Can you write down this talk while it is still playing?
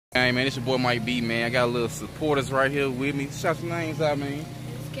Hey man, it's your boy Mike B, man. I got a little supporters right here with me. Shout your names out, man.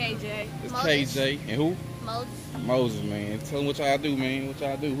 It's KJ. It's Moses. KJ. And who? Moses. Moses, man. Tell them what y'all do, man. What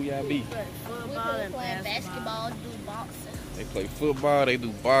y'all do? Who y'all be? Football and basketball, do boxing. They play football, they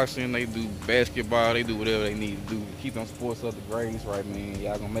do boxing, they do basketball, they do whatever they need to do. Keep them sports up the grades right, man.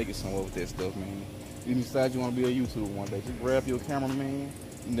 Y'all gonna make it somewhere with that stuff, man. You decide you wanna be a YouTuber one day. Just grab your camera, man.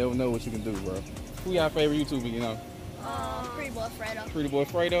 You never know what you can do, bro. Who y'all favorite YouTuber, you know? Pretty Boy Fredo. Pretty Boy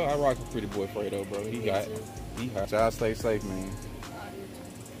Fredo? I rock with Pretty Boy Fredo, bro. He hot. Y'all stay safe, man.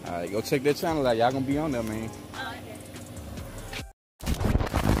 Alright, go check that channel out. Y'all gonna be on there, man.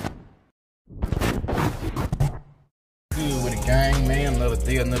 Good with the gang, man. Another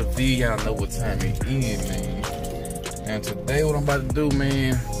day, another video. Y'all know what time it is, man. And today, what I'm about to do,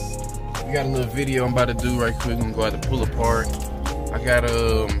 man, we got a little video I'm about to do right quick. I'm gonna go out to pull apart.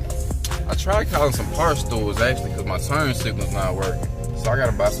 I tried calling some parts stores actually because my turn signal's not working. So I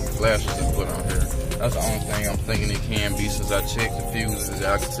gotta buy some flashes to put on here. That's the only thing I'm thinking it can be since I checked the fuses.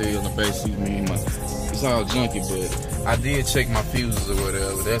 Y'all can tell on the base seat, man. It's all junky, but I did check my fuses or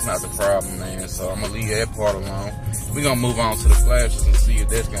whatever. But that's not the problem, man. So I'm gonna leave that part alone. We're gonna move on to the flashes and see if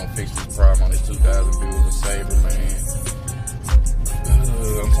that's gonna fix this problem on this 2000 Buick Lesabre, man.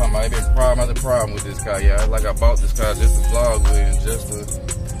 I'm talking about it been problem after problem with this car, y'all. Like I bought this car just to vlog with and just to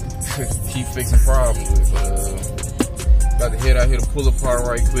keep fixing problems with. About to head out here to pull apart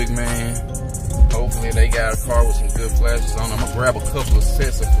right quick, man. Hopefully they got a car with some good flashes on. I'm gonna grab a couple of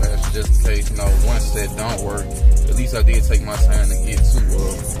sets of flashes just in case, you know, one set don't work. At least I did take my time to get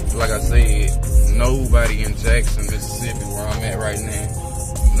to. Like I said, nobody in Jackson, Mississippi, where I'm at right now,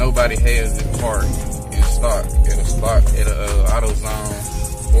 nobody has this part in stock at a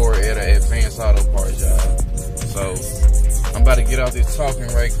AutoZone or at an Advanced Auto Parts, y'all. So I'm about to get out this talking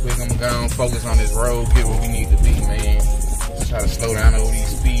right quick. I'm gonna focus on this road, get where we need to be, man. Just try to slow down over these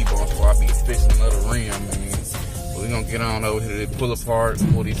speed bumps before I be fixing another rim, man. But we're gonna get on over here to pull apart,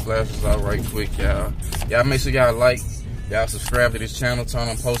 pull these flashes out right quick, y'all. Y'all make sure y'all like, y'all subscribe to this channel, turn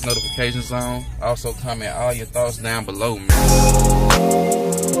on post notifications on. Also comment all your thoughts down below, man.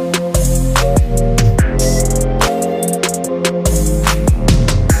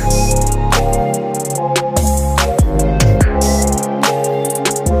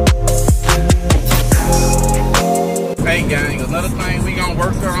 Hey gang, another thing we gonna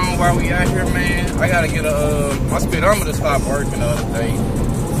work on while we out here, man. I gotta get my speedometer stopped working the other day.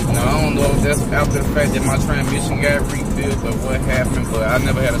 Now I don't know if that's after the fact that my transmission got rebuilt or what happened, but I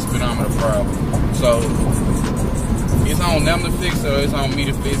never had a speedometer problem. So it's on them to fix it or it's on me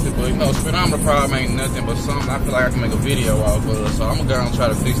to fix it. But you know, speedometer problem ain't nothing but something I feel like I can make a video off of. So I'm gonna go and try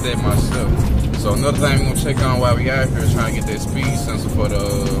to fix that myself. So another thing we're gonna check on while we out here is trying to get that speed sensor for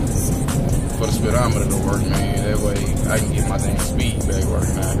the speedometer to work, man. That way I can get my damn speed back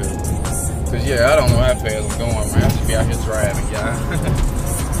working out here. Cause yeah, I don't know how fast I'm going, man. I just be out here driving, y'all.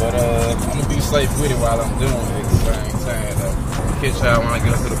 But I'm gonna be safe with it while I'm doing it at the same time, though. Catch y'all when I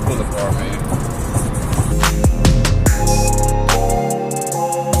get up to the pull apart, man.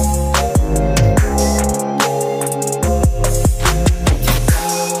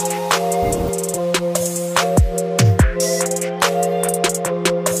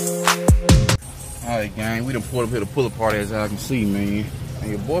 Alright gang, we done pulled up here to pull apart as y'all can see, man. And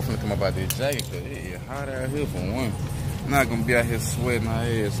your boy finna come up out this jacket cause it is hot out here for one. I'm not gonna be out here sweating my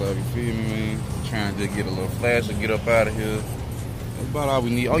head, so you feel me, man? Trying to just get a little flash and get up out of here. That's about all we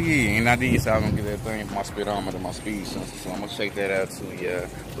need. Oh yeah, and I did say I'm gonna get that thing for my speedometer, my speed sensor, so I'm gonna check that out too, yeah.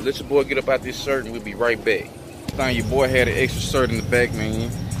 But let your boy get up out this shirt and we'll be right back. I think your boy had an extra shirt in the back,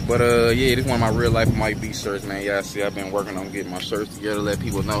 man. But yeah, this one of my real life Mike B shirts, man. Y'all see I've been working on getting my shirts together, let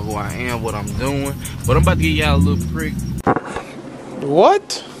people know who I am, what I'm doing. But I'm about to give y'all a little quick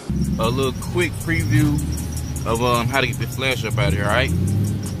preview of how to get the flash up out of here, alright?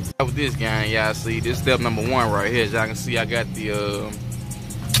 With this gang, y'all see this step number one right here. As y'all can see, I got the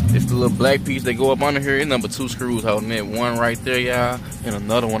it's the little black piece that go up under here. It's number 2 screws holding it. One right there, y'all, and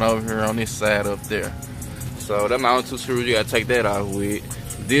another one over here on this side up there. So them only 2 screws you gotta take that off with.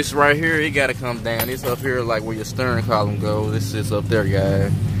 This right here, it gotta come down. It's up here like where your steering column goes. This sits up there,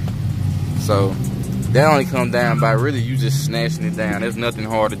 guys. So that only come down by really you just snatching it down. There's nothing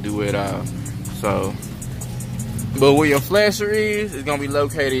hard to do at all. So, but where your flasher is, it's gonna be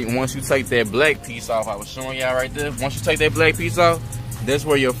located once you take that black piece off. I was showing y'all right there. Once you take that black piece off, that's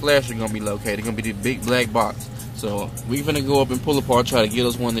where your flasher gonna be located. It's gonna be the big black box. So we finna go up and pull apart, try to get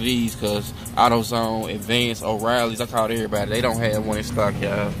us one of these, cause AutoZone, Advanced, O'Reilly's, I called everybody, they don't have one in stock,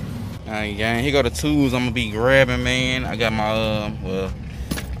 y'all. Alright, gang, here go the tools I'm gonna be grabbing, man. I got my well,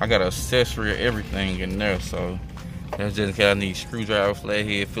 I got an accessory of everything in there, so That's just in case I need screwdriver,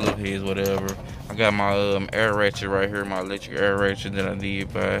 flathead, Phillips heads, whatever. I got my air ratchet right here, my electric air ratchet that I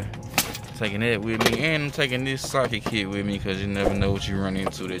did by taking that with me, and I'm taking this socket kit with me because you never know what you run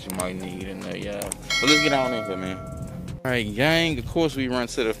into that you might need in there, y'all. So let's get on in here, man. All right, gang. Of course, we run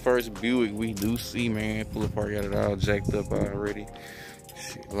to the first Buick we do see, man. Pull apart, got it all jacked up already.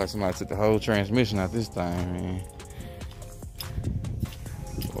 Shit, like somebody took the whole transmission out this time, man.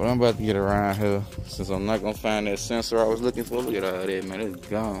 Well, I'm about to get around here since I'm not gonna find that sensor I was looking for. Look at all that, man. It's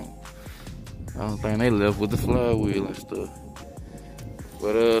gone. I don't think they left with the flywheel and stuff.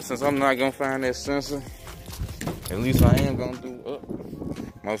 But since I'm not gonna find that sensor, at least I am gonna do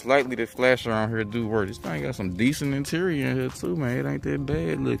most likely the flasher on here do work. This thing got some decent interior in here too, man. It ain't that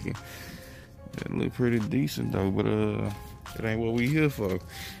bad looking. It look pretty decent though, but it ain't what we here for.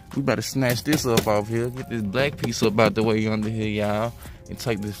 We about to snatch this up off here, get this black piece up out the way under here, y'all, and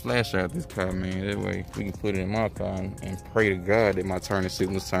take this flasher out this car, man. That way we can put it in my car and pray to God that my turning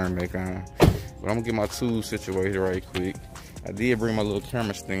signals turn back on. But I'm gonna get my tools situated right quick. I did bring my little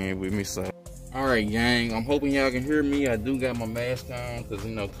camera stand with me, so. All right, gang, I'm hoping y'all can hear me. I do got my mask on because,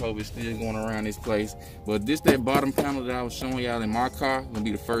 you know, COVID's still going around this place. But this, that bottom panel that I was showing y'all in my car, gonna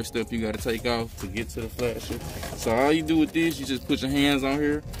be the first step you gotta take off to get to the flasher. So all you do with this, you just put your hands on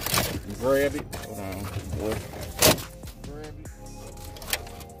here, grab it. Hold on, boy. Grab it.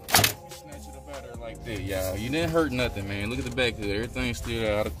 Snatch it up out there like that, y'all. You didn't hurt nothing, man. Look at the back of it. Everything's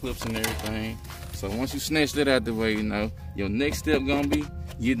still out of clips and everything. So once you snatch that out the way, you know, your next step gonna be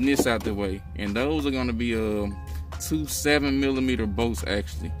getting this out the way. And those are gonna be 2 7mm bolts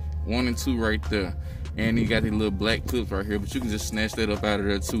actually. 1 and 2 right there. And you got these little black clips right here, but you can just snatch that up out of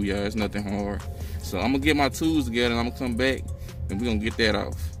there too, y'all. It's nothing hard. So I'm gonna get my tools together and I'm gonna come back and we're gonna get that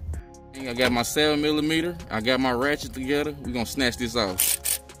off. I got my 7mm, I got my ratchet together. We're gonna snatch this off.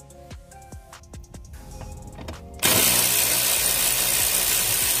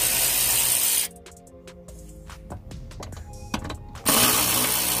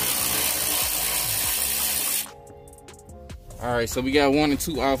 All right, so we got 1 and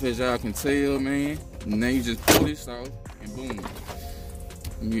 2 off, as y'all can tell, man. And now you just pull this off and boom.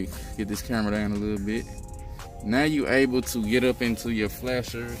 Let me get this camera down a little bit. Now you're able to get up into your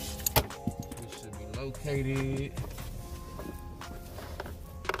flashers, which should be located.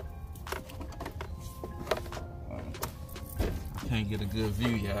 Can't get a good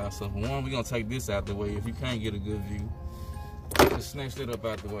view, y'all. So for one, we're gonna take this out the way. If you can't get a good view, just snatch that up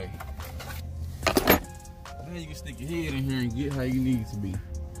out the way. Now you can stick your head in here and get how you need it to be.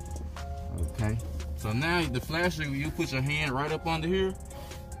 Okay. So now the flasher, you put your hand right up under here,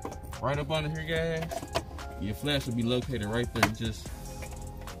 guys. Your flash will be located right there. Just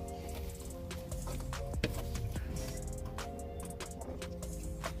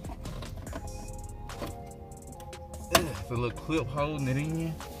it's a little clip holding it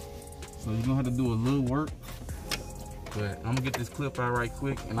in. So you're gonna have to do a little work. But I'm gonna get this clip out right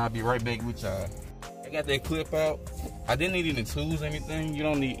quick and I'll be right back with y'all. I got that clip out. I didn't need any tools or anything. You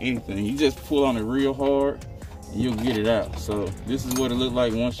don't need anything. You just pull on it real hard and you'll get it out. So this is what it looked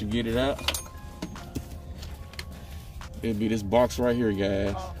like once you get it out. It'll be this box right here,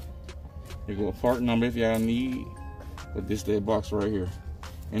 guys. Here go a part number if y'all need. But this that box right here.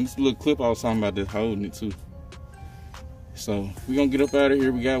 And this little clip I was talking about that's holding it too. So we're gonna get up out of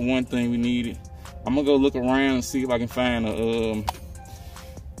here. We got one thing we needed. I'm gonna go look around and see if I can find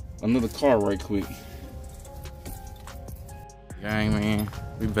another car right quick. Gang, man,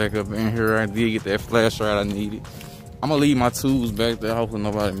 we back up in here. I did get that flashlight I needed. I'm gonna leave my tools back there. Hopefully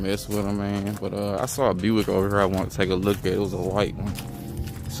nobody mess with them, man. But I saw a Buick over here I want to take a look at. It was a white one.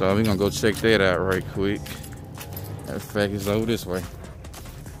 So we're gonna go check that out right quick. Matter of fact, it's over this way.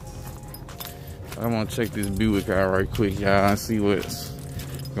 I want to check this Buick out right quick, y'all, and see what's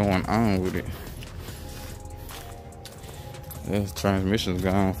going on with it. This transmission's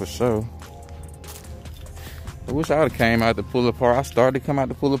gone for sure. I wish I would have came out to pull apart. I started to come out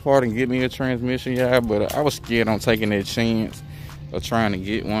to pull apart and get me a transmission, y'all, but I was scared on taking that chance of trying to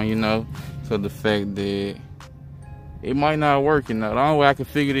get one, you know, to the fact that it might not work, you know. The only way I could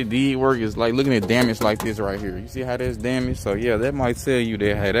figure it did work is like looking at damage like this right here. You see how that's damaged? So yeah, that might tell you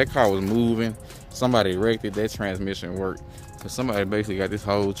that, hey, that car was moving. Somebody wrecked it, that transmission worked. Cause somebody basically got this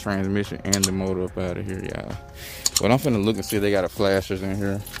whole transmission and the motor up out of here, y'all. But I'm finna look and see if they got a flashers in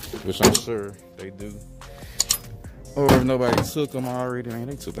here, which I'm sure they do. Or if nobody took them already, man,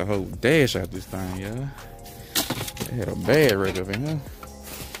 they took the whole dash out this thing, y'all. They had a bad wreck up in here.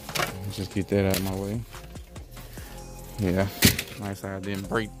 Let's just get that out of my way. Yeah, nice how I didn't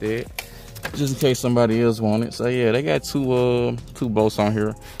break that. just in case somebody else want it. So yeah, they got two bolts on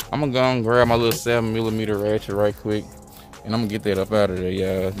here. I'm gonna go and grab my little 7mm ratchet right quick, and I'm gonna get that up out of there,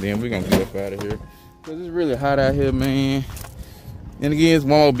 y'all. Then we're gonna get up out of here, cause it's really hot out here, man. And again, it's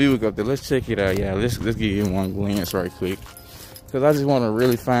one more Buick up there. Let's check it out, y'all. Let's give it one glance right quick, cause I just want to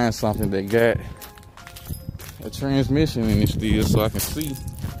really find something that got a transmission in it still, so I can see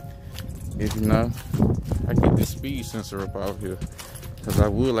if, you know, I get this speed sensor up out here, cause I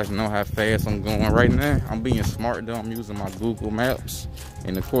would like to know how fast I'm going. Right now, I'm being smart though. I'm using my Google Maps,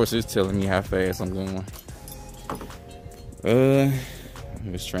 and of course, it's telling me how fast I'm going.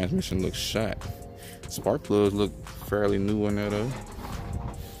 This transmission looks shot. Spark plugs look fairly new in there though.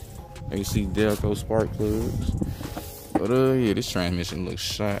 AC Delco spark plugs. But yeah, this transmission looks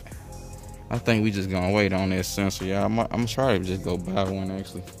shot. I think we just gonna wait on that sensor, y'all. I'm gonna try to just go buy one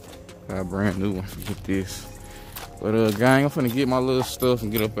actually. Got a brand new one. Forget this. But gang, I'm finna get my little stuff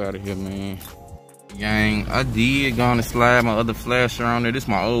and get up out of here, man. Gang, I did go on and slide my other flasher on there. This is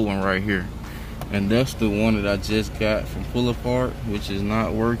my old one right here. And that's the one that I just got from Pull Apart, which is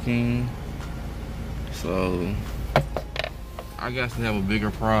not working. So I got to have a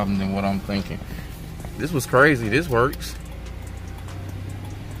bigger problem than what I'm thinking. This was crazy. This works.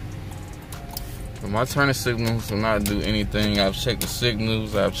 But my turning signals will not do anything. I've checked the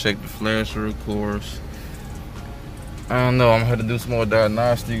signals. I've checked the flasher, of course. I don't know. I'm gonna have to do some more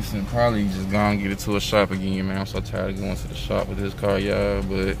diagnostics and probably just go and get it to a shop again, man. I'm so tired of going to the shop with this car, y'all.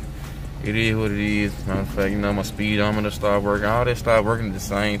 But it is what it is. Matter of fact, you know, my speedometer started working. All that started working at the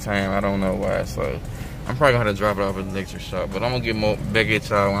same time. I don't know why. So I'm probably gonna have to drop it off at the electric shop. But I'm gonna get more back at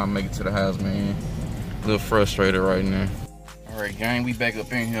y'all when I make it to the house, man. A little frustrated right now. Alright, gang, we back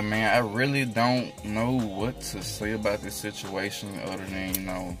up in here, man. I really don't know what to say about this situation other than, you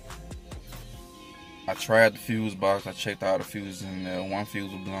know, I tried the fuse box. I checked all the fuses in there. One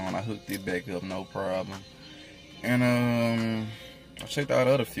fuse was blown. I hooked it back up, no problem. And I checked all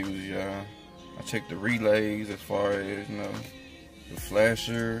the other fuses, y'all. I checked the relays as far as, you know, the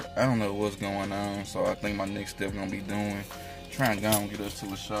flasher. I don't know what's going on, so I think my next step gonna be trying to go and get us to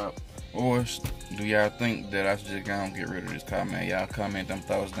the shop. Or do y'all think that I should just go and get rid of this car, man? Y'all comment them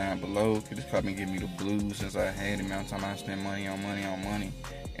thoughts down below. Cause this car been giving me the blues since I had it, man. I'm talking about I spent money on money on money.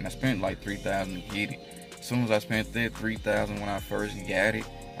 And I spent like $3,000 to get it. As soon as I spent that $3,000 when I first got it,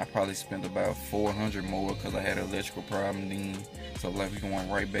 I probably spent about $400 more because I had an electrical problem then. So like we going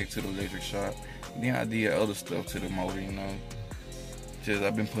right back to the electric shop. Then I did other stuff to the motor, you know. Just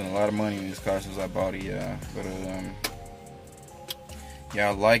I've been putting a lot of money in this car since I bought it, y'all. But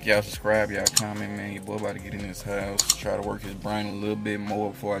y'all like, y'all subscribe, y'all comment, man. Your boy about to get in this house. Try to work his brain a little bit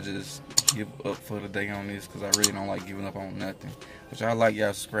more before I just give up for the day on this, because I really don't like giving up on nothing. But y'all like,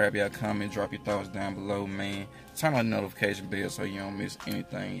 y'all subscribe, y'all comment, drop your thoughts down below, man. Turn on the notification bell so you don't miss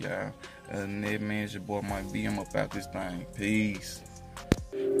anything, y'all. Other than that, man, it's your boy Mike B. I'm up out this thing. Peace.